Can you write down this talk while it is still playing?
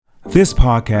This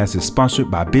podcast is sponsored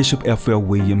by Bishop F.L.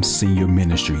 Williams Senior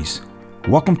Ministries.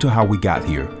 Welcome to How We Got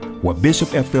Here, where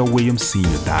Bishop F.L. Williams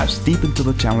Sr. dives deep into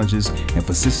the challenges and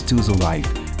vicissitudes of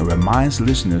life and reminds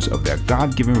listeners of their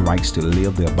God-given rights to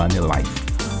live the abundant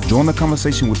life. Join the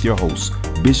conversation with your host,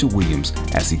 Bishop Williams,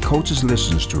 as he coaches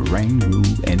listeners to reign, rule,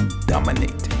 and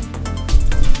dominate.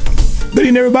 Good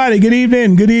evening, everybody. Good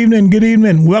evening. Good evening. Good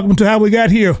evening. Welcome to How We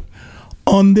Got Here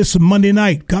on this Monday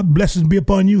night. God blessings be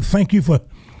upon you. Thank you for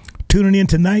tuning in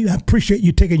tonight. I appreciate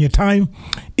you taking your time.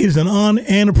 It is an honor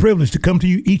and a privilege to come to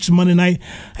you each Monday night.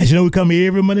 As you know, we come here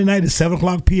every Monday night at 7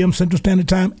 o'clock p.m. Central Standard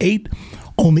Time, 8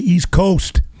 on the East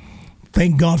Coast.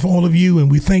 Thank God for all of you,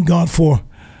 and we thank God for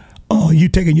you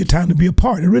taking your time to be a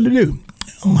part. I really do.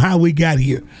 On How We Got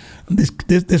Here.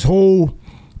 This whole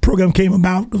program came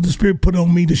about because the Spirit put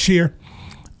on me to share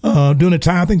during the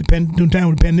time, I think during the time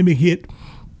when the pandemic hit,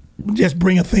 just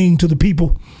bring a thing to the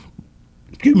people.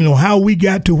 You know, how we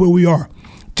got to where we are.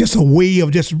 Just a way of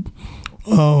just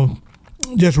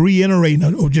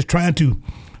reiterating or just trying to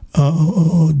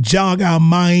jog our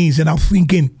minds and our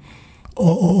thinking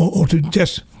or to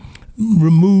just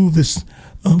remove this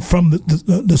from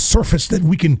the surface that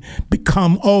we can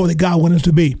become all that God wants us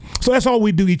to be. So that's all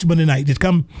we do each Monday night. Just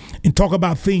come and talk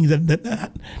about things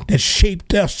that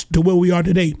shaped us to where we are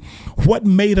today. What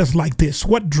made us like this?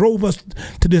 What drove us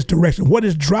to this direction? What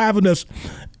is driving us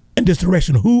in this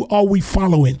direction? Who are we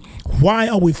following? Why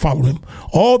are we following?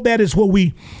 All that is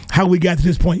how we got to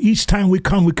this point. Each time we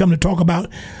come to talk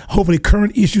about hopefully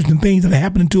current issues and things that are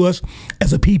happening to us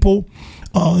as a people,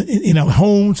 in our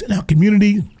homes, in our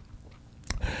community,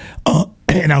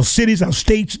 in our cities, our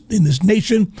states, in this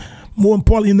nation, more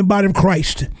importantly in the body of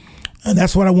Christ. And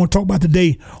that's what I want to talk about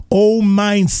today. Old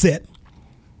mindset.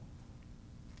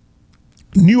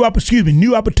 New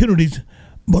opportunities,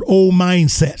 but old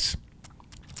mindsets.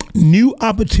 New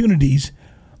opportunities,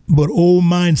 but old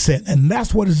mindset. And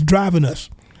that's what is driving us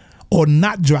or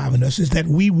not driving us, is that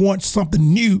we want something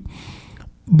new,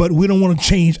 but we don't want to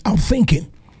change our thinking.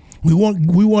 We want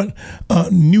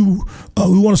new.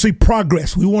 We want to see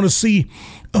progress. We want to see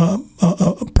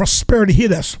prosperity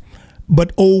hit us,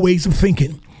 but old ways of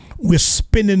thinking. We're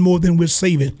spending more than we're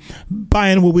saving,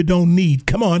 buying what we don't need.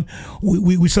 Come on,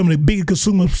 we some of the biggest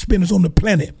consumer spenders on the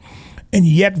planet, and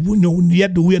yet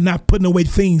we are not putting away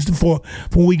things for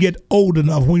when we get old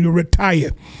enough, when we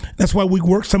retire. That's why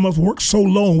some of us work so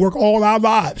long, work all our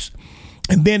lives,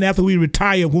 and then after we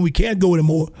retire, when we can't go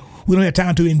anymore, we don't have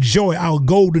time to enjoy our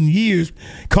golden years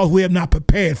because we have not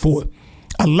prepared for it.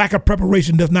 A lack of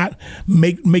preparation does not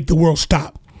make the world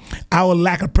stop. Our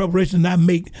lack of preparation does not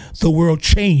make the world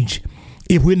change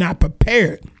if we're not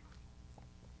prepared.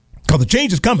 Because the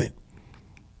change is coming.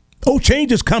 Oh,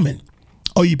 change is coming.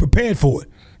 Are you prepared for it?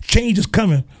 Change is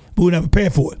coming, but we're not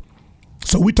prepared for it.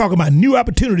 So we talk about new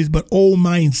opportunities, but old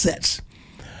mindsets.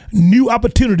 New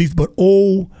opportunities, but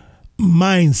old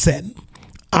mindset.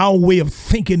 Our way of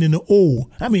thinking in the old.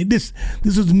 I mean, this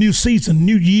is a new season,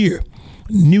 new year,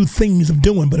 new things of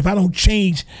doing. But if I don't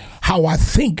change how I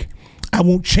think, I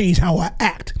won't change how I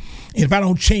act. And if I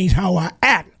don't change how I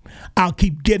act, I'll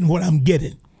keep getting what I'm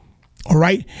getting. All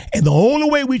right? And the only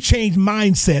way we change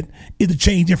mindset is to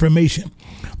change information.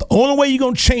 The only way you're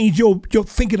going to change your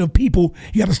thinking of people,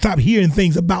 you got to stop hearing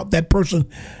things about that person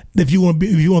if you want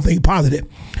to think positive.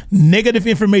 Negative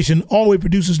information always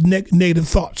produces negative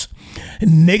thoughts.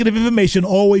 And negative information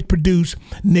always produces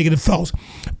negative thoughts.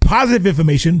 Positive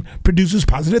information produces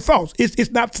positive thoughts.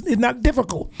 It's not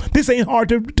difficult. This ain't hard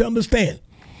to understand.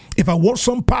 If I want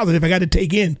something positive, I got to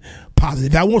take in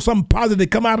positive. If I want something positive to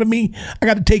come out of me, I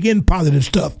got to take in positive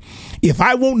stuff. If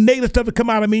I want negative stuff to come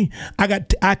out of me,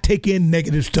 I take in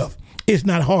negative stuff. It's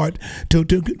not hard to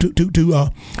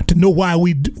know why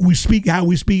we speak how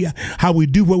we speak, how we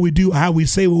do what we do, how we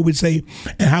say what we say,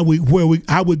 and how we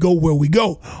go where we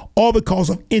go, all because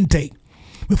of intake.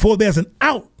 Before there's an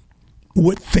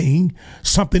outward thing,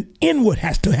 something inward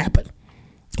has to happen.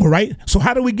 All right. So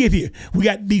how do we get here? We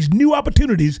got these new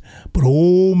opportunities, but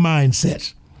old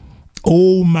mindsets.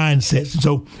 Old mindsets.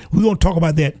 So we're going to talk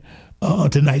about that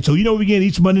tonight. So we begin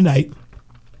each Monday night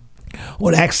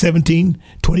on Acts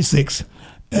 17:26,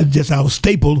 just our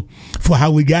staple for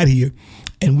how we got here,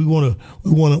 and we want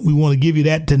to give you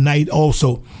that tonight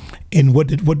also. And what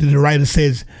the writer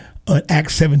says on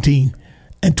Acts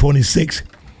 17:26,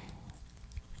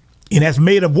 and as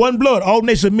made of one blood, all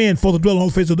nations of men for the dwelling on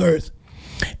the face of the earth,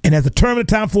 and as the term of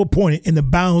the time for appointed in the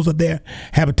bounds of their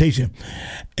habitation,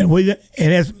 and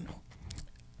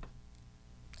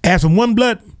as from one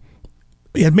blood.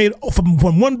 It has made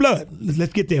from one blood.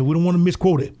 Let's get there. We don't want to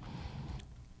misquote it.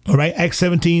 All right, Acts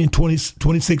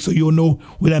 17:26, so you'll know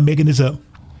we're not making this up.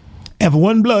 And for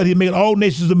one blood, he made all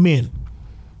nations of men,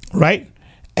 right?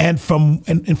 And from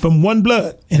one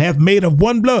blood, and hath made of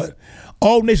one blood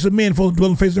all nations of men for to dwell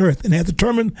on the face of the earth, and hath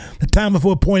determined the time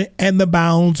before appointed and the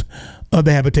bounds of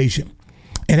the habitation,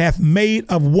 and hath made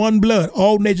of one blood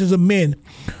all nations of men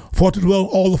for to dwell on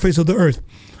all the face of the earth,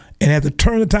 and hath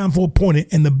determined the time for appointed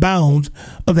and the bounds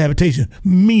of the habitation.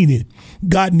 Meaning,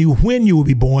 God knew when you would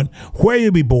be born, where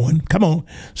you'll be born. Come on,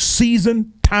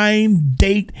 season, time,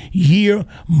 date, year,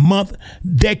 month,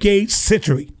 decade,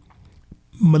 century,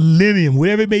 millennium,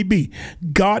 whatever it may be.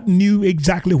 God knew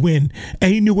exactly when,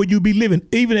 and he knew where you'd be living,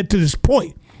 even to this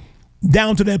point,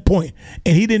 down to that point.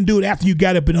 And he didn't do it after you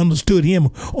got up and understood him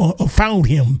or found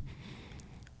him,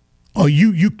 or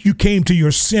you came to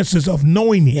your senses of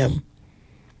knowing him.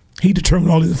 He determined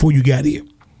all this before you got here.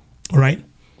 All right?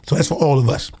 So that's for all of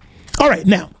us. All right,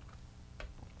 now,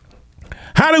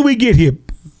 how did we get here,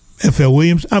 F.L.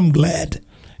 Williams? I'm glad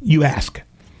you ask.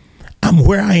 I'm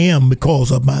where I am because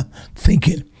of my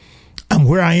thinking. I'm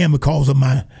where I am because of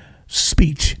my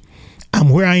speech. I'm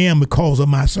where I am because of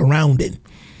my surrounding.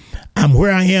 I'm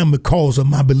where I am because of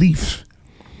my beliefs.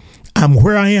 I'm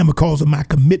where I am because of my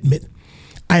commitment.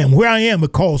 I am where I am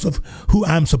because of who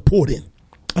I'm supporting.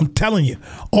 I'm telling you,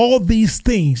 all these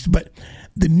things, but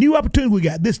the new opportunity we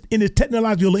got this in this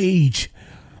technological age,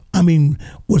 I mean,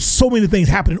 with so many things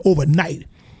happening overnight.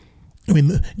 I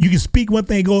mean, you can speak one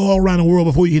thing, go all around the world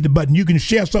before you hit the button. You can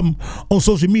share something on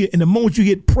social media, and the moment you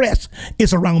hit press,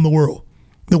 it's around the world,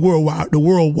 the World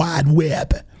Wide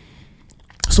Web,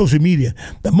 social media.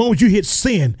 The moment you hit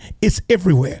send, it's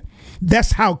everywhere.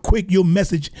 That's how quick your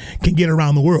message can get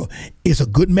around the world. It's a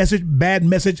good message, bad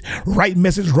message, right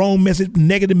message, wrong message,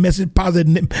 negative message,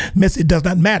 positive message. It does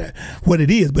not matter what it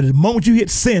is. But the moment you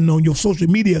hit send on your social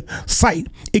media site,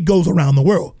 it goes around the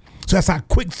world. So that's how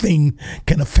quick thing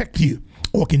can affect you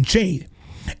or can change.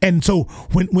 And so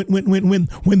when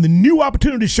the new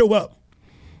opportunities show up,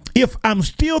 if I'm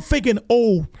still thinking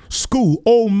old school,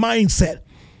 old mindset,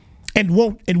 and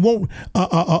won't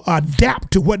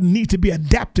adapt to what needs to be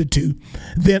adapted to,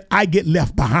 then I get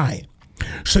left behind.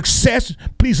 Success,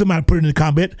 please somebody put it in the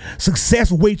comment.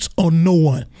 Success waits on no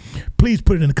one. Please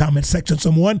put it in the comment section,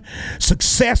 someone.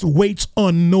 Success waits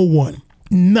on no one.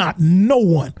 Not no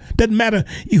one. Doesn't matter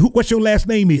what your last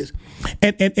name is.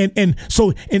 And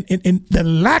so the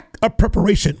lack of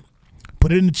preparation,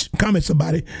 put it in the comment,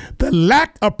 somebody. The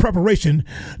lack of preparation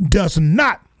does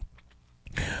not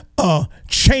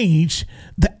change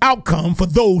the outcome for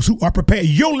those who are prepared.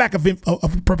 Your lack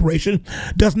of preparation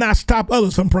does not stop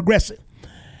others from progressing.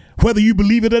 Whether you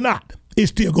believe it or not,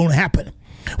 it's still going to happen.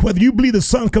 Whether you believe the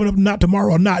sun's coming up not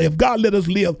tomorrow or not, if God let us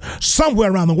live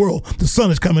somewhere around the world, the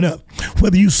sun is coming up.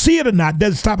 Whether you see it or not,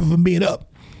 doesn't stop it from being up.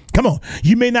 Come on.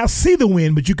 You may not see the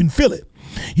wind, but you can feel it.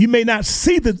 You may not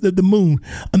see the moon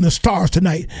and the stars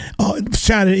tonight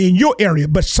shining in your area,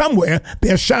 but somewhere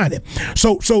they're shining.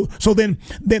 So then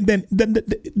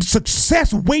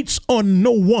success waits on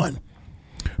no one.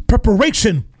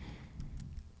 Preparation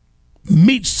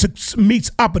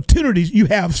meets opportunities. You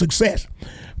have success.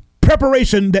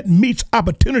 Preparation that meets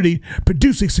opportunity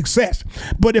produces success.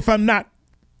 But if I'm not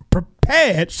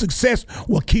prepared, success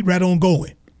will keep right on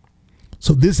going.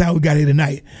 So this is how we got here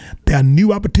tonight. There are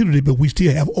new opportunities, but we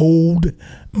still have old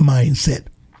mindset.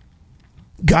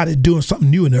 God is doing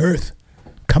something new in the earth.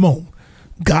 Come on.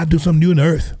 God do something new in the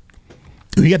earth.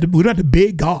 We don't have to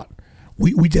beg God.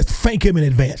 We just thank him in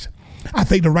advance. I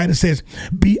think the writer says,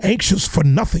 be anxious for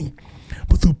nothing,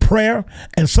 but through prayer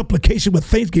and supplication with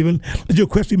thanksgiving, let your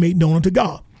request be made known unto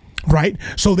God. Right?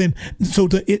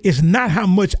 It's not how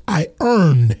much I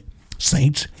earned,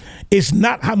 saints. It's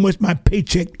not how much my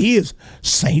paycheck is,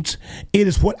 saints. It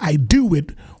is what I do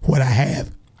with what I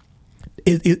have.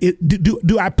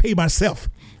 Do I pay myself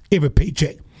every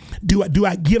paycheck? Do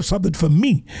I give something for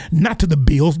me, not to the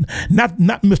bills, not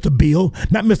Mr. Bill,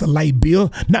 not Mr. Light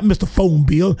Bill, not Mr. Phone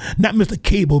Bill, not Mr.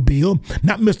 Cable Bill,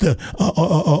 not Mr.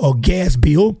 Gas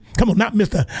Bill. Come on, not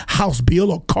Mr. House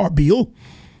Bill or Car Bill.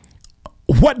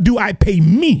 What do I pay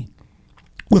me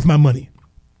with my money,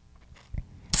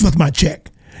 with my check?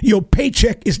 Your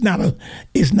paycheck is not a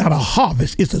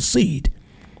harvest; it's a seed.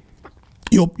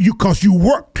 Because you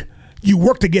worked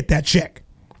to get that check.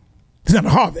 It's not a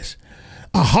harvest.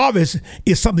 A harvest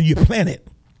is something you planted,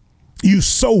 you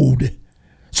sowed.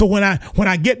 So when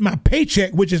I get my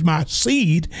paycheck, which is my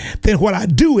seed, then what I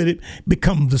do with it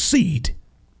becomes the seed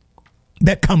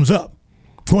that comes up.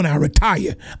 When I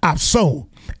retire, I've sown.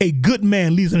 A good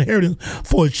man leaves an inheritance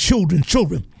for his children.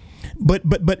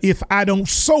 But if I don't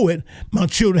sow it, my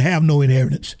children have no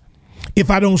inheritance.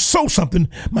 If I don't sow something,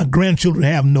 my grandchildren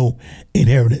have no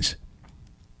inheritance.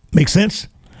 Make sense?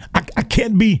 I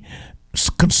can't be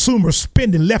consumers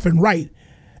spending left and right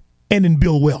and then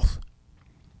build wealth.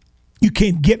 You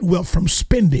can't get wealth from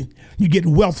spending. You get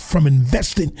wealth from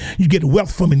investing. You get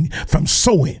wealth from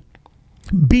sowing.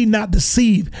 Be not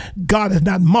deceived. God is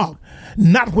not mocked.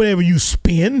 Not whatever you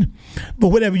spend, but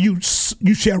whatever you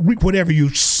shall reap whatever you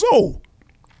sow.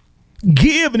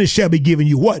 Give and it shall be given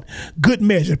you what? Good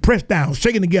measure, pressed down,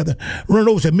 shaken together, run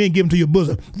over, shall men give to your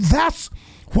bosom. That's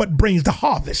what brings the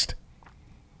harvest.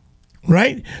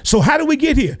 Right? So how do we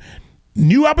get here?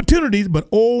 New opportunities, but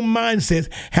old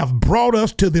mindsets have brought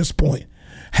us to this point,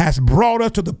 has brought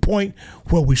us to the point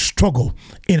where we struggle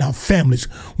in our families.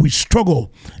 We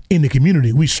struggle in the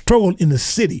community. We struggle in the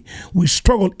city. We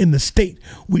struggle in the state.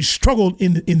 We struggle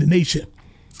in the nation.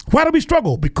 Why do we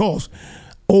struggle? Because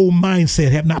old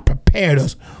mindset have not prepared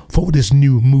us for this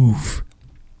new move.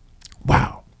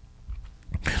 Wow.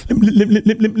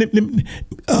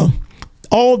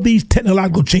 All these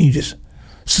technological changes,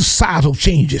 societal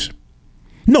changes.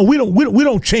 No, we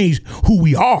don't change who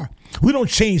we are. We don't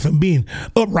change from being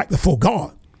upright before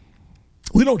God.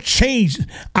 We don't change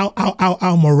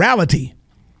our morality,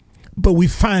 but we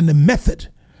find the method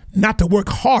not to work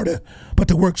harder, but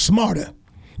to work smarter.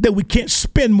 That we can't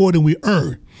spend more than we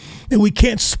earn. That we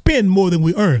can't spend more than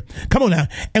we earn. Come on now.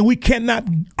 And we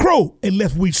cannot grow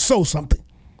unless we sow something.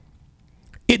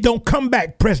 It don't come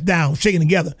back pressed down, shaken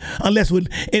together, unless in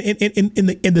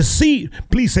the seed.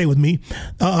 Please say with me.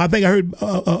 I think I heard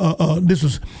this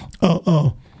was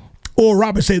Oral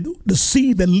Roberts said, the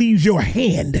seed that leaves your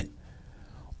hand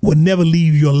will never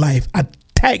leave your life. A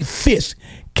tight fist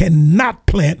cannot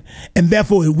plant, and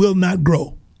therefore it will not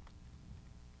grow,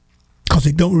 because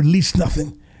it don't release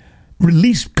nothing.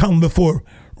 Release comes before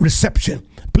reception.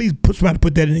 Please somebody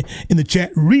put that in the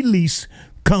chat. Release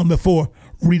comes before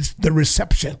the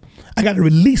reception. I got to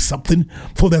release something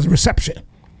for that reception.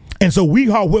 And so we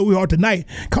are where we are tonight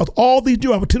because all these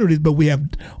new opportunities, but we have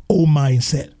old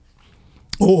mindset.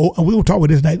 We will talk about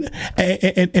this tonight.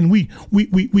 And we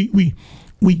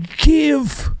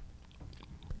give,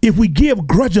 if we give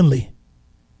grudgingly,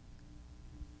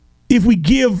 if we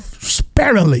give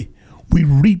sparingly, we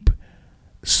reap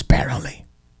sparingly.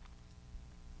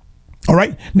 All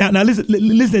right. Now listen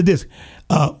to this.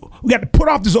 We got to put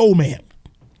off this old man.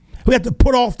 We have to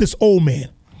put off this old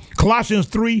man. Colossians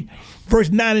 3,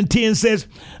 verse 9 and 10 says,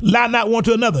 lie not one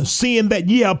to another, seeing that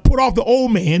ye have put off the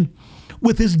old man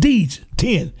with his deeds,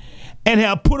 10, and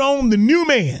have put on the new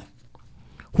man,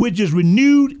 which is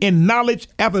renewed in knowledge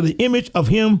after the image of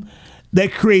him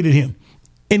that created him.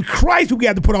 In Christ, we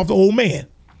have to put off the old man.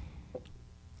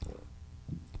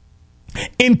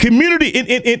 In community,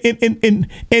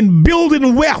 in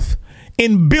building wealth,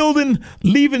 in building,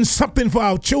 leaving something for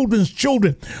our children's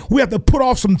children, we have to put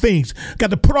off some things.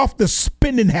 Got to put off the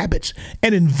spending habits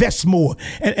and invest more.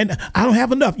 And I don't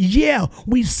have enough. Yeah,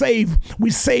 we save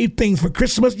things for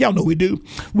Christmas. Y'all know we do.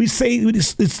 We save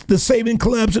it's the saving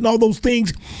clubs and all those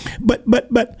things. But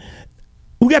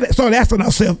we got to start asking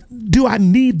ourselves, do I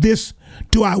need this?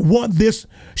 Do I want this?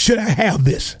 Should I have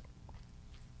this?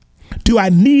 Do I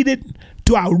need it?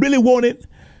 Do I really want it?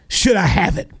 Should I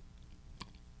have it?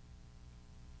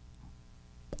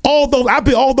 All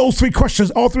those three questions,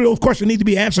 all three of those questions need to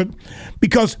be answered,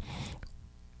 because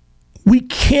we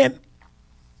can't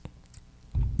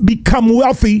become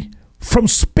wealthy from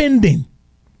spending.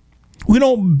 We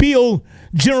don't build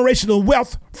generational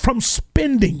wealth from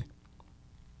spending.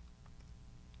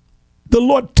 The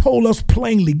Lord told us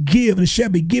plainly, give and it shall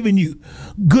be given you.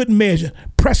 Good measure,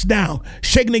 pressed down,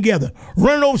 shaken together,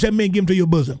 running over shall men give to your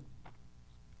bosom.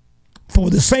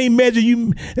 For the same measure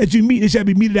that you meet, it shall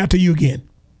be meted out to you again.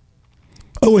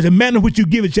 Oh, it's a manner in which you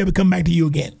give, it shall come back to you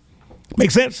again. Make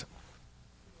sense?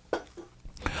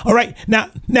 All right.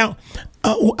 Now,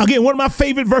 again, one of my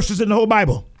favorite verses in the whole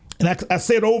Bible, and I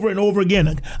say it over and over again.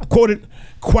 I quote it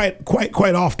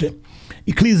quite often.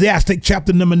 Ecclesiastes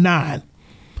chapter number 9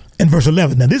 and verse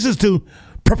 11. Now, this is to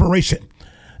preparation.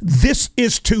 This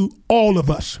is to all of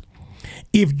us.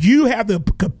 If you have the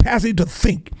capacity to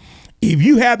think, if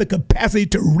you have the capacity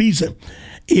to reason,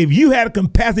 if you have the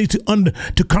capacity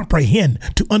to comprehend,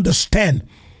 to understand,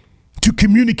 to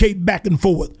communicate back and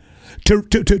forth, to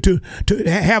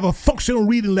have a functional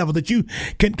reading level that you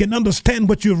can understand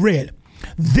what you've read,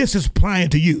 this is applying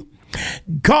to you.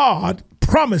 God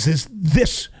promises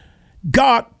this.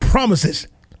 God promises.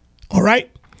 All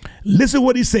right? Listen to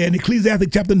what he said in Ecclesiastes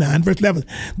chapter 9, verse 11.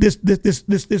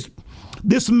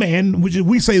 This man, which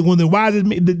we say one of the wisest,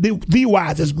 the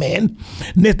wisest man,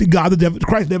 next to God,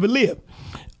 Christ never lived.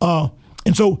 And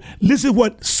so listen to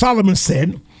what Solomon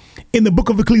said in the book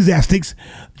of Ecclesiastes,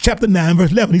 chapter 9,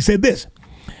 verse 11. He said this: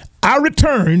 I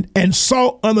returned and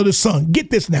saw under the sun. Get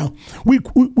this now. We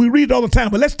read it all the time,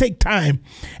 but let's take time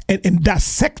and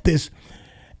dissect this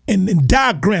and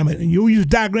diagram it. And you used to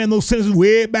diagram those sentences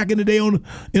way back in the day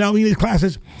in our English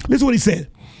classes. Listen to what he said.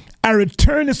 I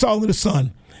returned and saw under the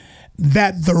sun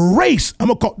that the race, I'm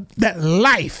going to call that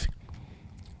life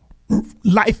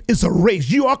is a race.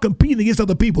 You are competing against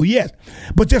other people, yes,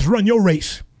 but just run your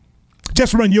race.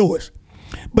 Just run yours.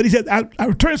 But he said, I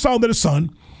returned and saw under the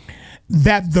sun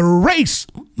that the race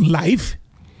life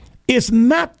is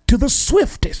not to the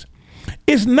swiftest.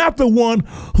 It's not the one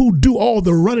who do all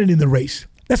the running in the race.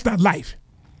 That's not life.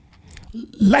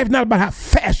 Life is not about how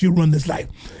fast you run this life,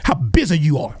 how busy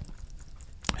you are,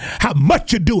 how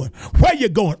much you're doing, where you're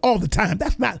going all the time.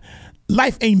 That's not,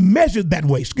 life ain't measured that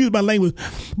way. Excuse my language,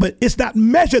 but it's not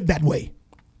measured that way.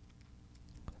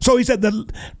 So he said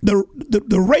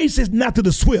the race is not to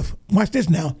the swift. Watch this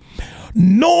now.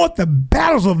 Nor the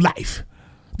battles of life,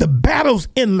 the battles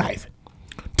in life,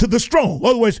 to the strong. In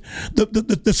other words,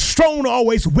 the strong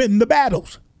always win the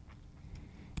battles.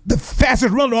 The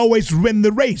fastest runner always win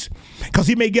the race because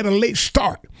he may get a late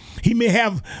start. He may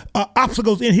have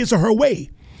obstacles in his or her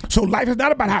way. So life is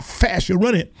not about how fast you're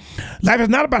running. Life is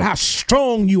not about how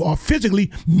strong you are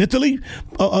physically, mentally,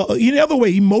 any other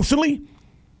way, emotionally.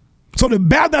 So the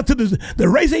battle not to the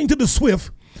race ain't to the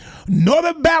swift, nor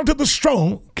the battle to the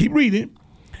strong. Keep reading.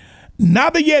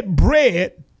 Neither yet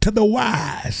bread to the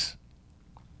wise.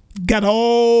 Got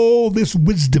all this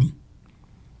wisdom.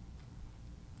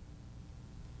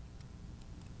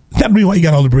 That's the reason why you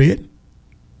got all the bread.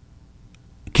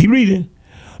 Keep reading.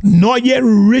 Nor yet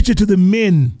richer to the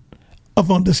men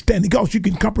of understanding, because you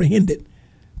can comprehend it,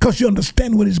 because you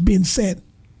understand what is being said.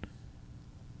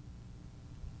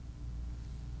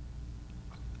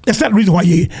 That's not the reason why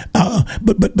you,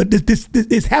 but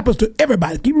this happens to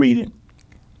everybody. Keep reading.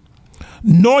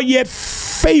 Nor yet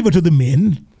favor to the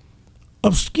men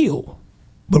of skill.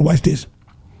 But watch this.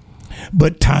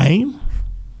 But time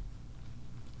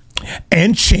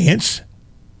and chance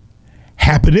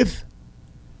happeneth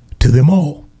to them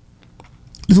all.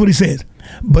 This is what he says.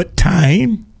 But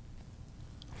time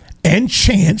and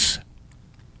chance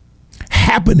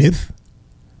happeneth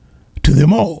to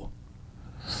them all.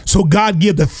 So God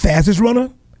give the fastest runner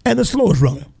and the slowest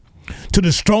runner, to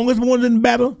the strongest one in the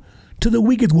battle, to the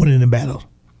weakest one in the battle,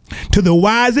 to the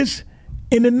wisest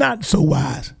and the not so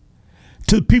wise,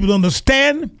 to people who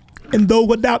understand and those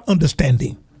without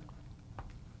understanding,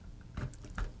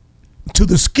 to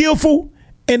the skillful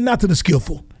and not to the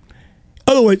skillful.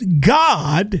 In other words,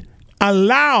 God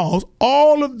allows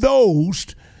all of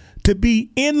those to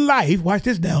be in life, watch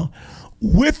this now,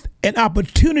 with an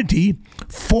opportunity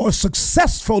for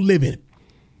successful living.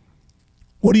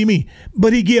 What do you mean?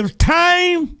 But he gives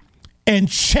time and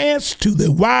chance to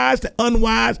the wise, the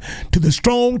unwise, to the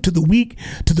strong, to the weak,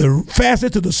 to the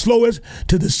fastest, to the slowest,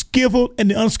 to the skillful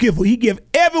and the unskillful. He gives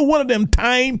every one of them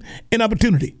time and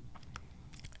opportunity.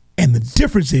 And the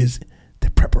difference is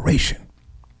the preparation.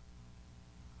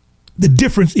 The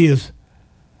difference is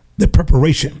the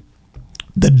preparation.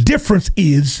 The difference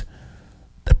is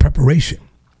the preparation.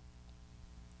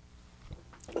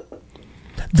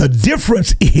 The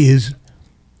difference is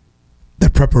the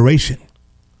preparation.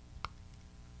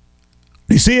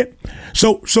 You see it?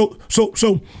 So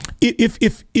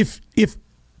if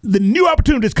the new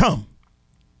opportunities come,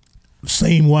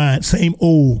 same wine, same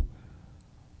old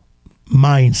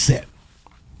mindset.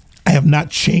 I have not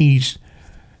changed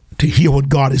to hear what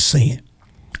God is saying.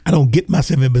 I don't get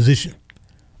myself in position.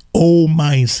 Old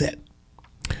mindset.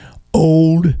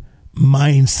 Old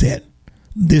mindset.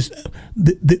 This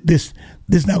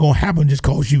not gonna happen just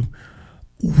cause you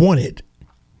want it.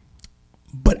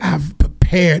 But I've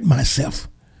prepared myself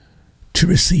to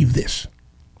receive this.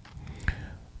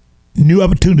 New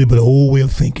opportunity, but an old way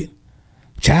of thinking.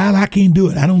 Child, I can't do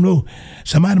it. I don't know.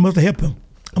 Somebody must have helped him.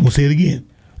 I'm gonna say it again.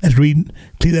 Let's read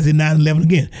Ecclesiastes 9:11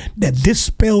 again. That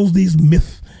dispels these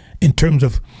myths in terms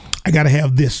of I gotta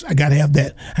have this, I gotta have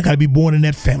that, I gotta be born in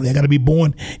that family, I gotta be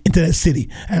born into that city,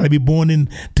 I gotta be born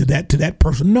into that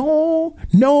person. No.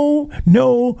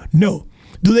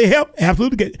 Do they help?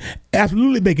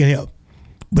 Absolutely they can help,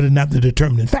 but it's not the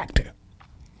determining factor.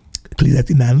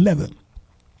 Ecclesiastes 9:11.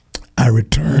 I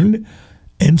returned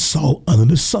and saw under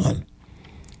the sun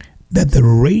that the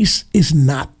race is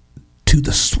not to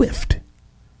the swift.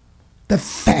 The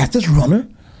fastest runner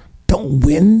don't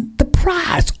win the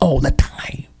prize all the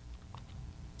time.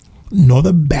 Nor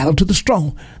the battle to the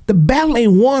strong. The battle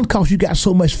ain't won because you got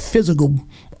so much physical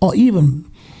or even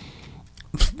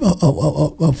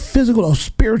physical or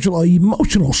spiritual or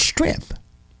emotional strength.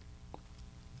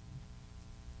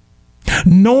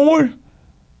 Nor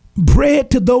bread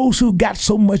to those who got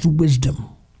so much wisdom,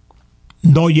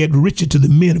 nor yet riches to the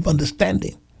men of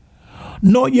understanding,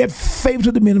 nor yet favor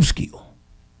to the men of skill.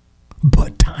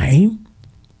 But time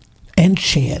and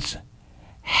chance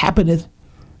happeneth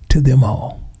to them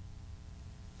all.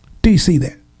 Do you see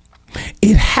that?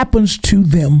 It happens to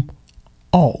them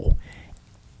all.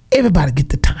 Everybody get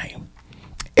the time.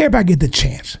 Everybody get the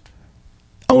chance.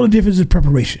 Only difference is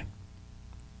preparation.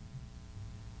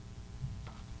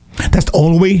 That's the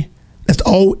only way. That's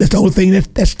the only thing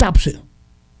that stops it.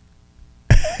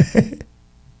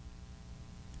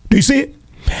 Do you see it?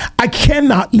 I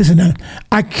cannot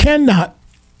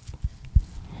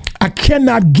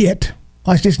get,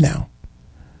 watch this now,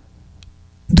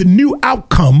 the new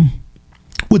outcome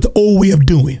with the old way of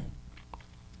doing.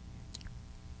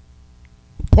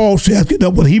 Paul says,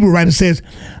 what the Hebrew writer says,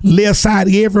 lay aside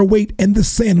every weight and the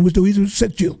sin which the easily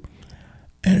set you,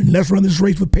 and let's run this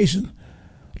race with patience,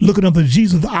 looking unto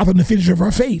Jesus, the author and the finisher of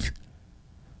our faith.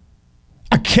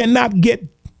 I cannot get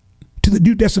to the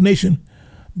new destination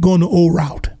going the old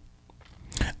route.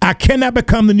 I cannot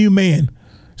become the new man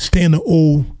staying the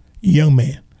old young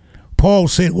man. Paul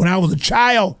said, when I was a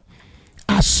child,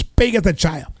 I spake as a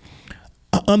child.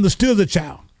 I understood as a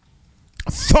child.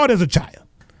 I thought as a child.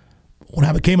 When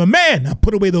I became a man, I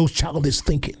put away those childish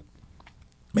thinking.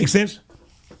 Make sense?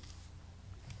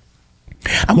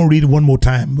 I'm gonna read it one more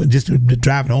time, but just to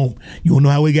drive it home. You wanna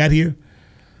know how we got here?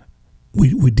 We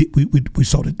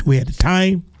saw that we had the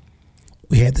time,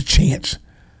 we had the chance,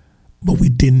 but we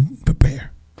didn't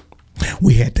prepare.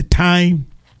 We had the time,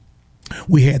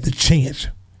 we had the chance,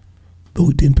 but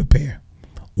we didn't prepare.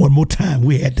 One more time,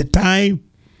 we had the time,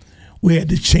 we had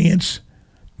the chance,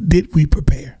 did we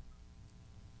prepare?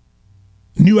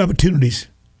 New opportunities,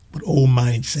 but old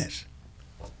mindsets.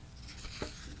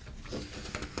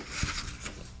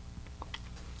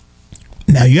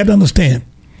 Now you have to understand.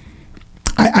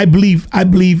 I believe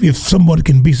if somebody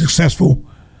can be successful,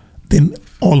 then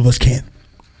all of us can.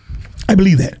 I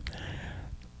believe that.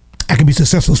 I can be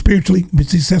successful spiritually, be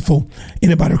successful in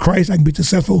the body of Christ. I can be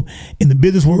successful in the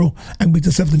business world. I can be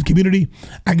successful in the community.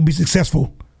 I can be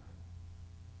successful.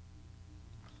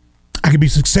 I can be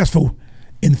successful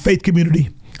in the faith community.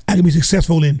 I can be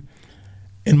successful in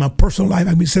my personal life.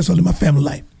 I can be successful in my family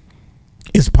life.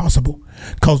 It's possible.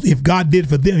 Because if God did it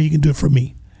for them, he can do it for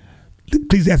me.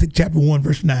 Ecclesiastes chapter 1,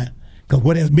 verse 9. Because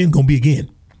what has been going to be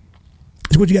again.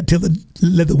 It's what you got to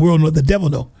let the world know, let the devil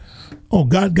know. Oh,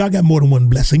 God got more than one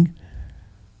blessing.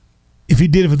 If he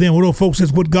did it for them, what old folks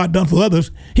says what God done for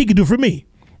others, he can do for me.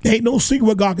 There ain't no secret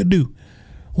what God can do.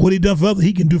 What he done for others,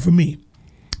 he can do for me.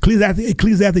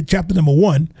 Ecclesiastes chapter number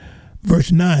 1,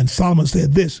 verse 9, Solomon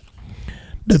said this: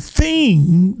 the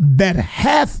thing that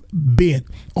hath been,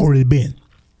 already been,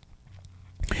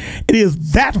 it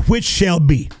is that which shall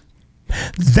be.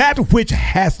 That which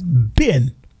hath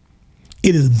been,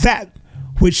 it is that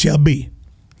which shall be.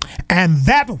 And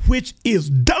that which is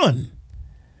done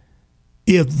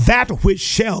is that which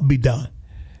shall be done.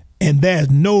 And there is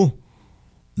no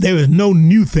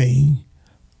new thing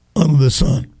under the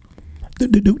sun.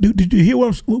 Did you hear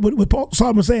what Paul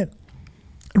Solomon said?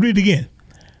 Read it again.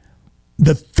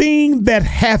 The thing that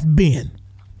hath been,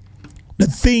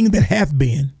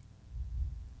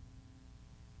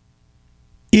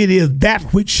 it is that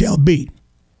which shall be.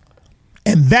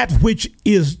 And that which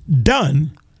is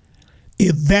done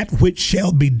is that which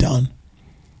shall be done.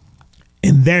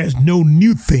 And there is no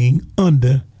new thing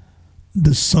under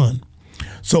the sun.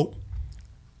 So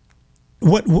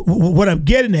what I'm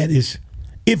getting at is,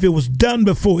 if it was done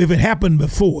before, if it happened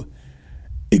before,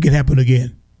 it can happen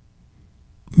again.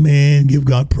 Man, give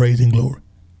God praise and glory.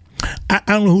 I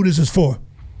don't know who this is for,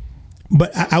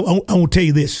 but I want to tell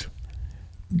you this.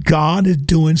 God is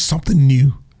doing something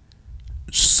new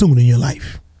soon in your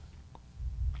life.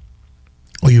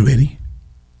 Are you ready?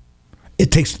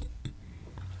 It takes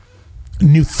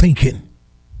new thinking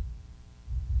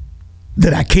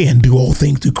that I can do all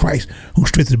things through Christ who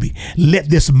strengthens me. Let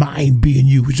this mind be in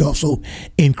you, which also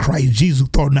in Christ Jesus, who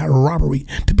thought not robbery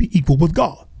to be equal with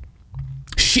God.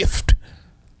 Shift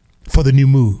for the new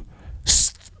move.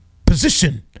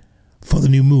 Position for the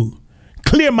new move.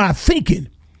 Clear my thinking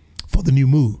for the new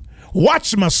move.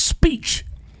 Watch my speech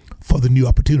for the new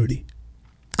opportunity.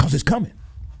 Because it's coming.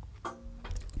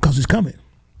 Because it's coming.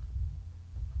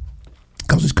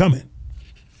 Because it's coming.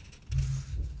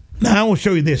 Now I want to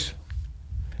show you this.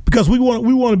 Because we want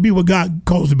to be what God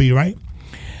calls to be, right?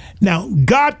 Now,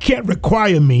 God can't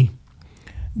require me.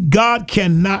 God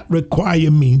cannot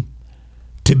require me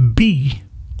to be,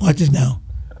 watch this now,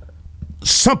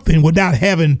 something without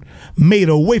having made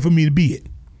a way for me to be it,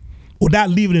 without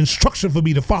leaving instruction for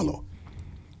me to follow.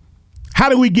 How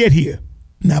do we get here?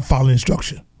 Not following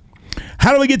instruction.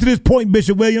 How do we get to this point,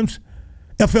 Bishop Williams,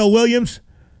 F.L. Williams?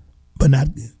 But not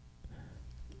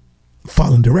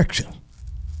following direction.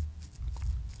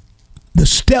 The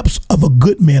steps of a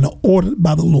good man are ordered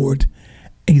by the Lord,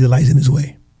 and he delights in his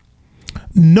way.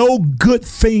 No good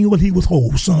thing will he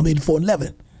withhold, Psalm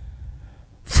 84:11,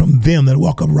 from them that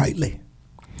walk uprightly.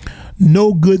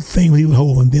 No good thing will he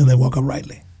withhold from them that walk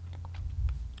uprightly.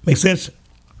 Make sense?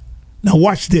 Now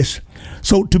watch this.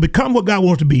 So to become what God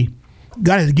wants to be,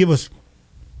 God has to give us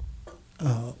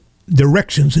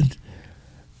directions and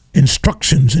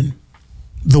instructions and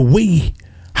the way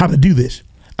how to do this.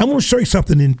 I want to show you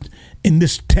something in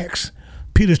this text.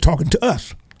 Peter's talking to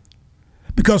us.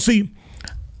 Because see,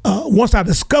 once I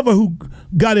discover who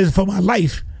God is for my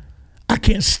life, I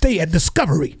can't stay at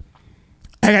discovery.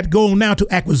 I got to go on now to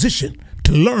acquisition,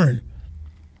 to learn.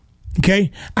 Okay?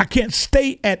 I can't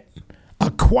stay at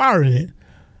acquiring it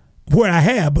where I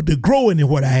have, but to grow in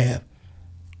what I have.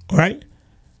 All right?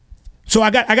 So I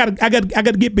got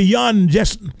to get beyond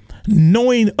just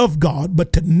knowing of God,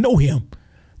 but to know him,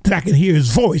 that I can hear his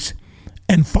voice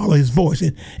and follow his voice,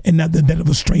 and not that of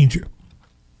a stranger.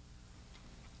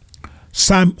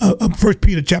 1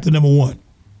 Peter chapter number 1.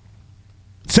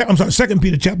 2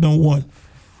 Peter chapter number 1.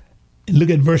 And look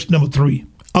at verse number 3.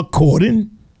 According,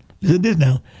 listen to this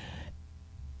now,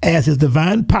 as his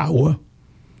divine power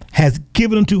has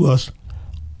given unto us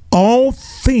all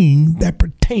things that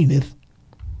pertaineth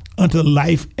unto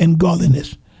life and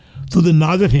godliness, through the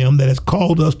knowledge of him that has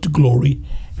called us to glory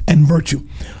and virtue.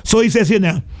 So he says here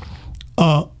now,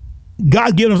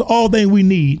 God given us all things we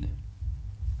need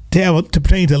to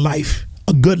pertain to life,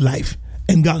 a good life,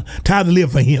 and God, to how to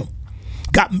live for him.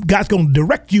 God's going to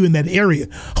direct you in that area.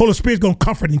 Holy Spirit's going to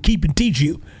comfort and keep and teach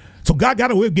you. So God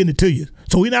got a way of getting it to you.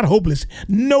 So we're not hopeless.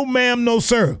 No, ma'am, no,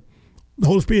 sir. The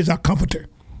Holy Spirit is our comforter.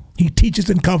 He teaches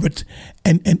and comforts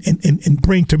and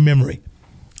brings to memory.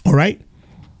 All right?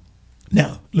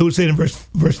 Now, look what it said in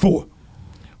verse 4.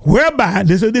 Whereby,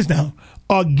 listen to this now,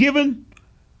 are given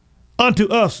unto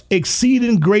us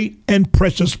exceeding great and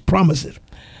precious promises,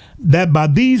 that by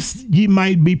these ye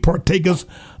might be partakers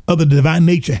of the divine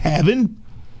nature, having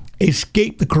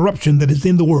escaped the corruption that is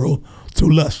in the world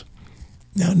through lust.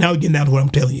 Now getting down to what I'm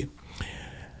telling you.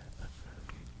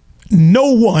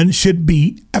 No one should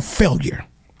be a failure.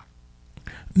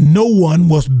 No one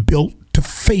was built to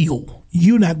fail.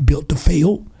 You're not built to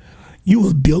fail. You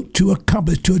was built to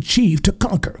accomplish, to achieve, to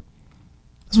conquer.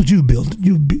 That's what you built.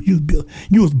 You built.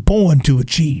 You was born to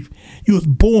achieve. You was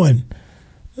born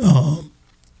to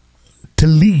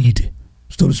lead,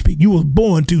 so to speak. You was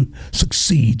born to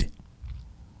succeed.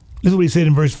 This is what he said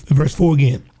in verse 4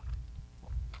 again.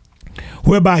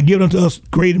 Whereby given unto us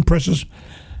great and precious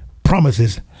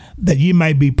promises, that ye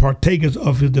might be partakers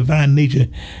of his divine nature,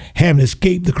 having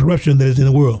escaped the corruption that is in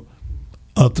the world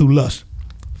through lust.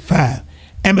 5.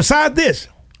 And besides this,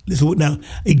 listen what now,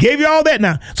 he gave you all that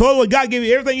now. So God gave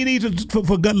you everything you need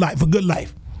for good life,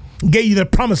 He gave you the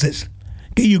promises,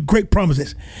 gave you great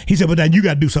promises. He said, but now you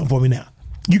got to do something for me now.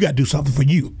 You got to do something for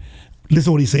you. Listen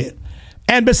to what he said.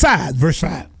 And besides, verse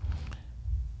 5,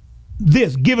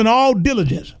 this, given all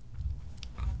diligence,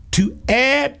 to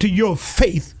add to your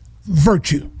faith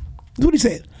virtue. That's what he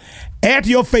said. Add to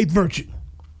your faith virtue.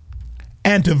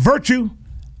 And to virtue,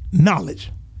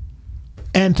 knowledge.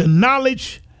 And to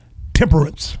knowledge,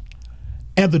 temperance.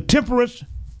 And to temperance,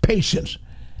 patience.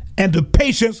 And to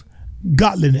patience,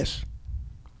 godliness.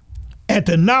 And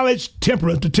to knowledge,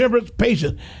 temperance. To temperance,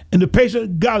 patience. And to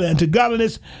patience, godliness. And to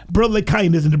godliness, brotherly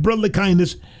kindness. And to brotherly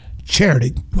kindness,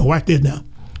 charity. Now watch this now.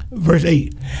 Verse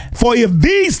 8. For if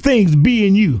these things be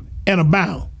in you and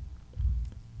abound,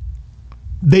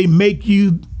 they make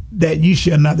you that you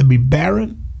shall neither be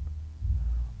barren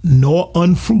nor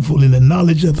unfruitful in the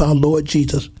knowledge of our Lord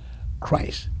Jesus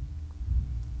Christ.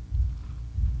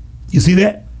 You see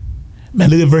that? Now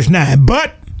look at verse 9.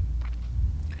 But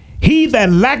he that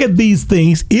lacketh these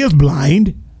things is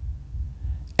blind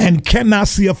and cannot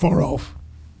see afar off,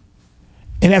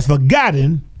 and has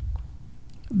forgotten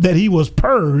that he was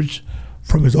purged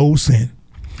from his old sin.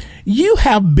 You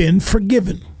have been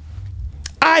forgiven.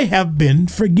 I have been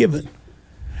forgiven.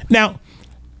 Now,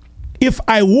 if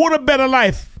I want a better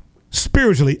life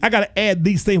spiritually, I got to add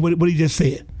these things, what he just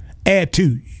said. Add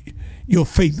to your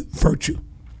faith virtue.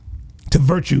 To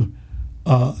virtue,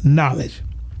 knowledge.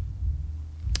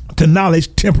 To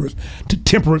knowledge, temperance. To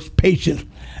temperance, patience.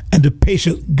 And to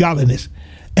patience, godliness.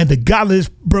 And to godliness,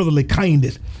 brotherly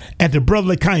kindness. And to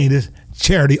brotherly kindness,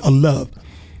 charity or love.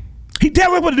 He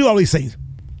tells us what to do all these things.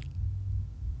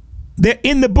 They're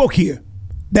in the book here.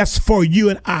 That's for you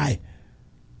and I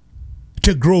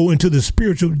to grow into the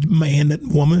spiritual man, that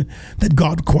woman that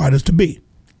God required us to be.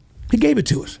 He gave it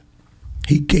to us.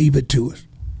 He gave it to us.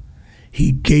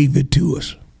 He gave it to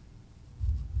us.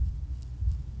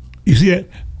 You see that?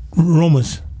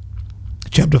 Romans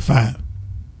chapter 5.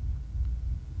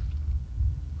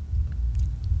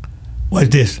 What's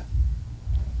this?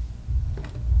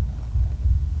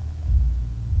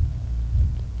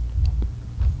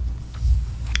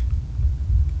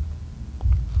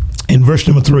 In verse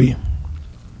number 3,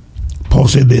 Paul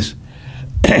said this,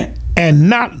 and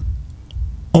not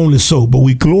only so, but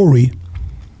we glory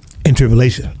in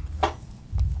tribulation.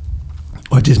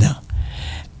 Watch this now.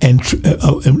 And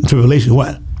in tribulation,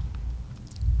 what?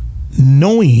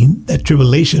 Knowing that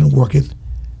tribulation worketh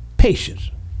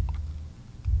patience.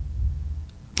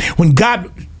 When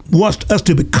God wants us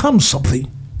to become something,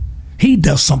 he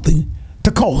does something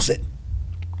to cause it.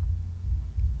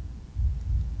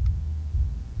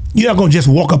 You're not going to just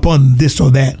walk up on this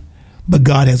or that, but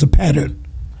God has a pattern.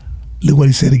 Look what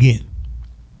he said again.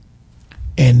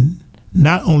 And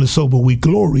not only so, but we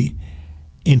glory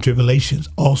in tribulations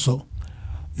also,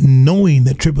 knowing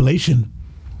that tribulation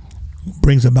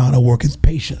brings about a worketh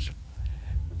patience,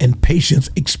 and patience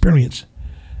experience,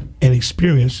 and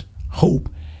experience hope,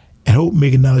 and hope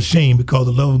maketh not ashamed, because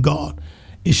the love of God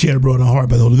is shed abroad in our heart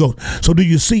by the Holy Ghost. So do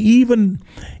you see, even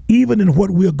in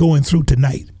what we're going through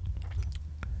tonight,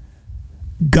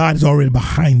 God is already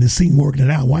behind the scene working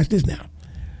it out. Watch this now.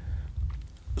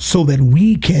 So that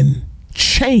we can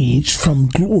change from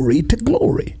glory to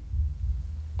glory.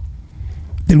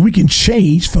 That we can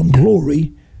change from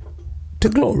glory to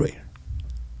glory.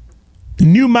 The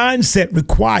new mindset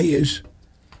requires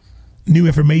new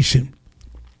information,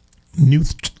 new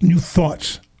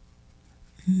thoughts,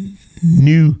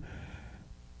 new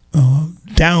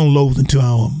downloads into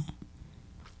our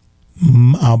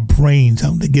brains,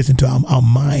 that gets into our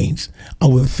minds,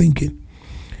 our thinking.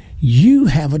 You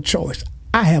have a choice.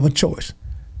 I have a choice.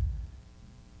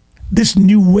 This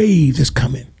new wave is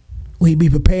coming. Will you be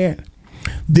prepared?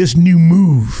 This new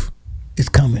move is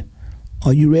coming.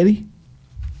 Are you ready?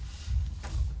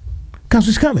 Because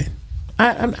it's coming.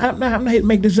 I'm not here to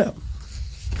make this up.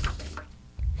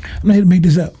 I'm not here to make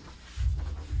this up.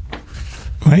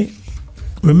 Right?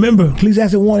 Remember,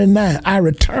 Ecclesiastes 1:9, I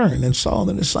returned and saw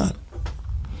under the sun.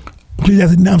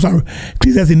 Ecclesiastes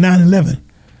 9:11.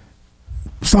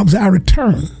 Psalm says, I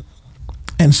returned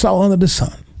and saw under the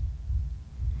sun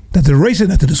that the race is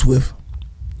not to the swift,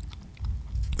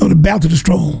 nor the battle to the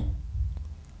strong,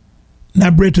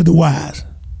 not bread to the wise,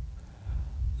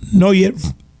 nor yet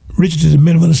riches to the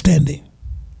men of understanding,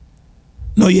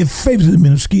 nor yet favor to the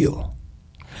men of skill.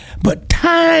 But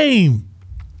time,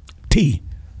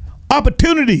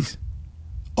 opportunities,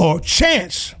 or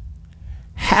chance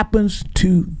happens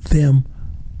to them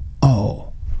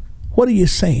all. What are you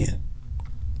saying?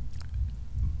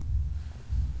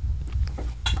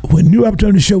 When new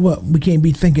opportunities show up, we can't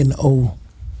be thinking the old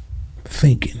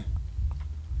thinking.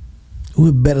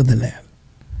 We're better than that.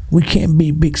 We can't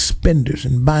be big spenders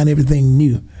and buying everything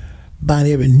new,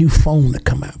 buying every new phone that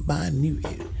come out, buying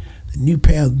new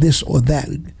pair of this or that,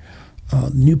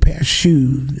 new pair of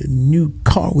shoes, new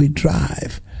car we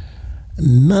drive.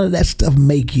 None of that stuff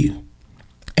make you.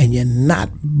 And you're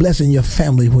not blessing your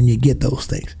family when you get those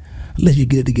things, unless you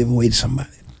get it to give away to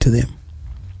somebody, to them.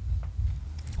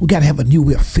 We got to have a new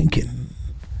way of thinking.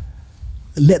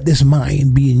 Let this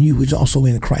mind be in you, which also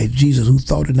in Christ Jesus, who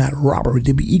thought it not robbery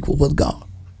to be equal with God.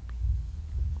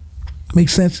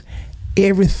 Makes sense?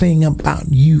 Everything about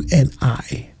you and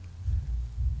I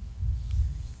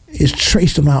is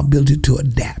traced on our ability to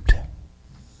adapt,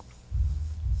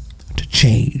 to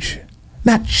change.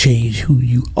 Not change who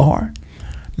you are,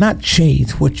 not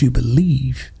change what you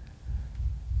believe,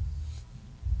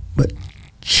 but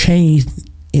change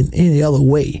in any other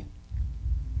way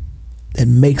that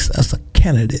makes us a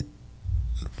candidate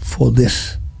for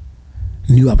this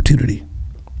new opportunity.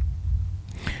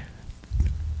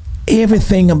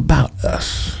 Everything about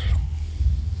us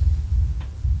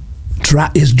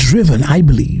is driven, I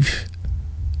believe,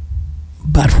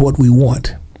 by what we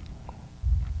want.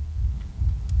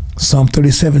 Psalm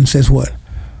 37 says what?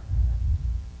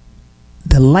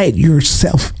 Delight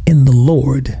yourself in the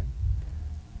Lord,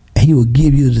 and he will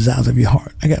give you the desires of your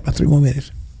heart. I got about 3 more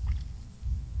minutes.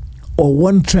 Or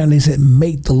one translation said,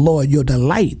 make the Lord your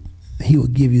delight, he will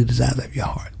give you the desires of your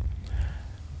heart.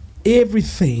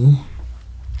 Everything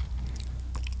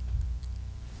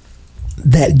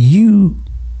that you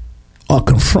are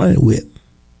confronted with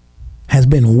has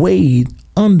been weighed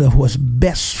under what's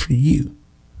best for you.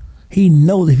 He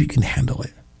knows if you can handle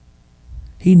it.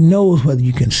 He knows whether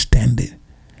you can stand it.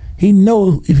 He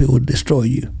knows if it will destroy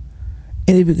you.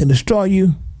 And if it can destroy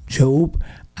you, Job,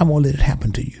 I'm going to let it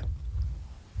happen to you.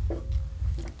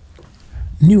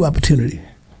 New opportunity,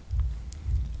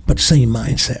 but same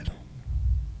mindset.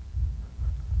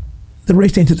 The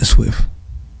race ain't to the swift.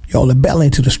 Y'all, the battle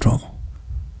ain't to the strong.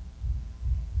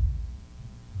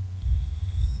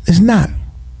 It's not.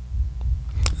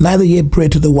 Neither yet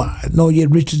bread to the wise, nor yet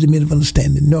riches to the men of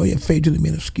understanding, nor yet faith to the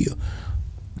men of skill.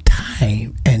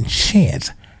 Time and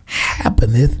chance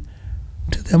happeneth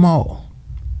to them all.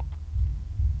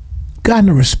 God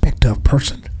no respecter of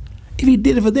person. If he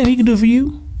did it for them, he can do it for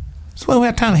you. That's why we don't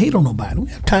have time to hate on nobody. We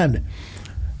have time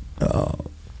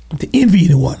to envy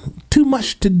anyone. Too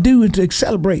much to do and to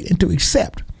celebrate and to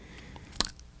accept.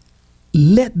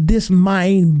 Let this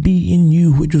mind be in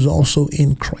you, which was also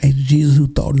in Christ Jesus, who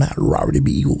thought not robbery to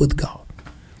be equal with God.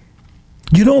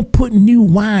 You don't put new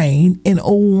wine in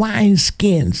old wine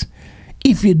skins.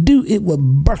 If you do, it will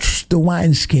burst the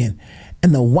wine skin,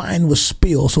 and the wine will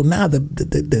spill. So now the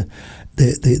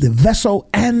vessel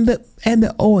and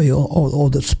the oil or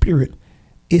the spirit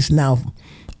is now,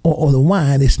 or the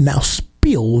wine is now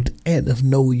spilled and of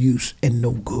no use and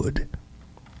no good.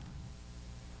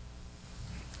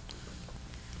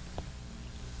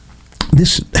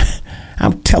 This,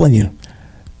 I'm telling you,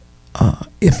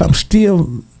 if I'm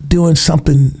still doing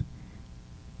something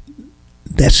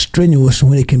that's strenuous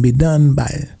when it can be done by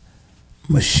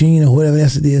a machine or whatever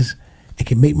else it is, it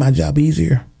can make my job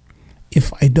easier.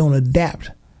 If I don't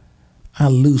adapt, I'll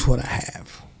lose what I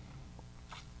have.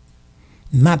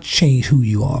 Not change who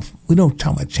you are. We don't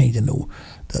talk about changing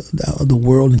the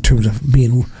world in terms of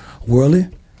being worldly.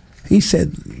 He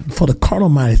said, for the carnal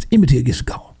mind is enmity against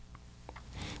God.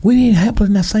 We ain't helpless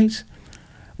now, saints.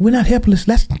 We're not helpless.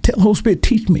 Let's tell the Holy Spirit,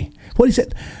 teach me. What he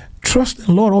said, trust in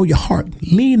the Lord all your heart.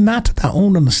 Lean not to thy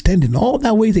own understanding. All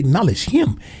thy ways acknowledge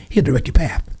him. He'll direct your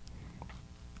path.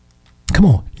 Come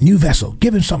on, new vessel.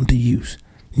 Give him something to use.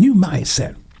 New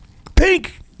mindset.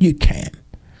 Think you can.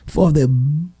 For the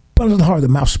abundance of the heart, the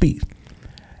mouth speaks.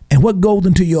 And what goes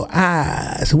into your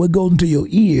eyes and what goes into your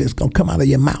ears is going to come out of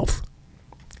your mouth.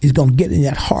 It's going to get in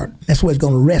that heart. That's where it's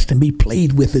going to rest and be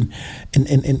played with and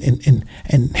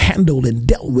handled and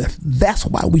dealt with. That's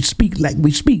why we speak like we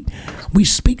speak. We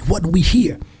speak what we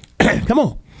hear. Come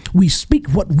on. We speak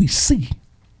what we see.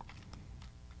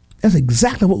 That's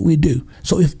exactly what we do.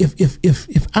 So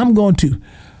if I'm going to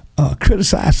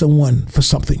criticize someone for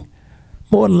something,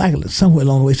 more than likely, somewhere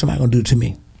along the way, somebody's going to do it to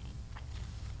me.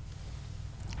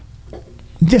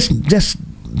 Just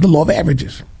the law of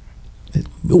averages.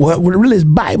 Well, it really is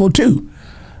Bible too.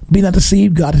 Be not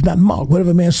deceived, God is not mocked.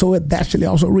 Whatever man soweth, that shall he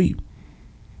also reap.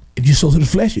 If you sow to the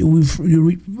flesh, you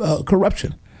reap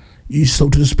corruption. You sow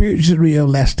to the spirit, you should reap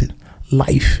everlasting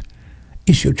life.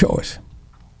 It's your choice.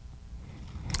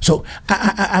 So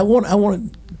I want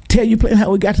to tell you plain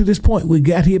how we got to this point. We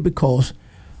got here because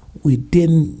we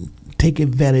didn't take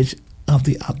advantage of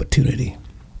the opportunity.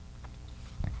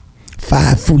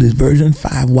 5 foolish virgins,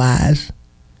 5 wise.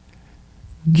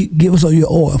 Give us all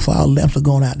your oil, for our lamps are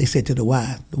going out, they said to the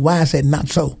wise. The wise said, not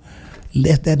so.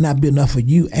 Let that not be enough for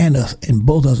you and us, and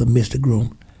both of us have missed the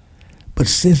groom. But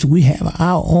since we have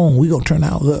our own, we're going to turn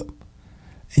ours up.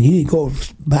 And you need to go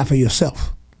buy for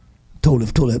yourself. Told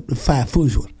the 5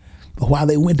 foolish ones. But while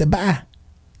they went to buy,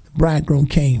 the bridegroom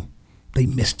came. They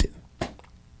missed it.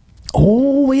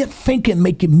 Oh, way of thinking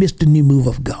make you miss the new move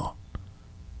of God.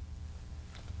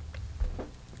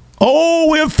 Oh,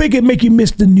 way of thinking make you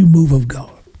miss the new move of God.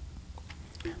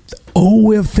 The old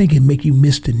way of thinking make you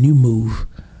miss the new move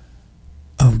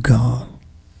of God.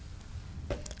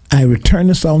 I return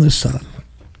the song of the Son.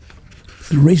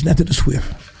 The race not to the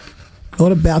swift, nor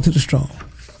the bow to the strong.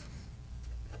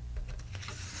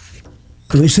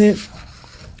 So he said,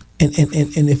 and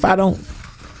if I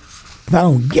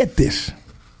don't get this,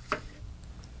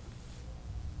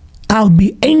 I'll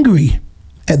be angry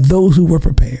at those who were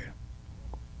prepared.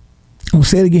 I'm going to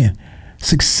say it again.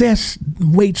 Success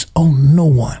waits on no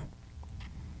one.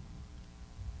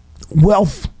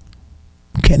 Wealth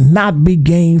cannot be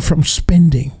gained from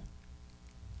spending.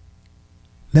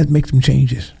 Let's make some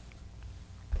changes.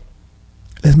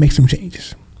 Let's make some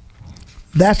changes.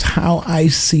 That's how I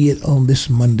see it on this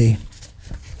Monday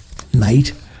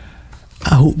night.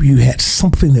 I hope you had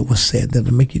something that was said that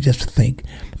will make you just think.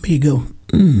 Make you go,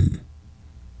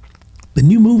 The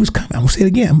new move is coming. I'm going to say it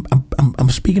again. I'm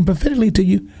speaking prophetically to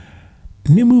you.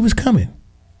 The new move is coming.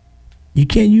 You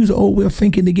can't use the old way of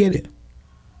thinking to get it.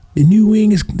 The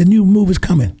new move is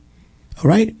coming. All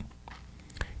right?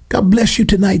 God bless you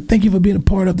tonight. Thank you for being a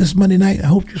part of this Monday night. I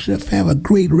hope you have a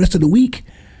great rest of the week.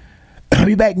 I'll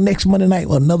be back next Monday night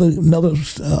with another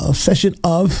session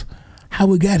of How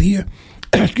We Got Here.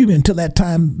 excuse me, until that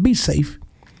time, be safe.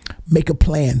 Make a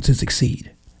plan to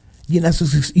succeed. You're not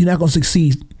going to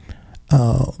succeed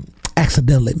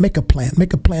accidentally. Make a plan.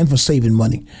 Make a plan for saving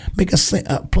money. Make a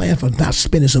plan for not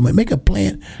spending so much. Make a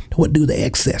plan to what do the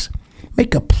excess.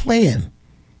 Make a plan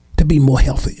to be more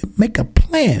healthy. Make a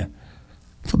plan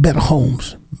for better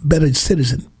homes, better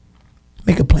citizens.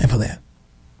 Make a plan for that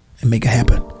and make it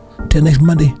happen. Till next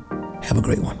Monday, have a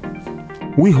great one.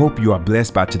 We hope you are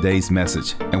blessed by today's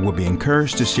message and will be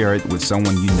encouraged to share it with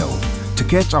someone you know. To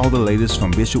catch all the latest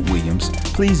from Bishop Williams,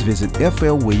 please visit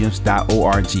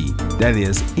flwilliams.org. That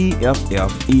is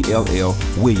EFFELL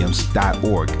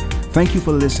Williams.org. Thank you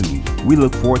for listening. We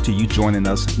look forward to you joining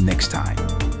us next time.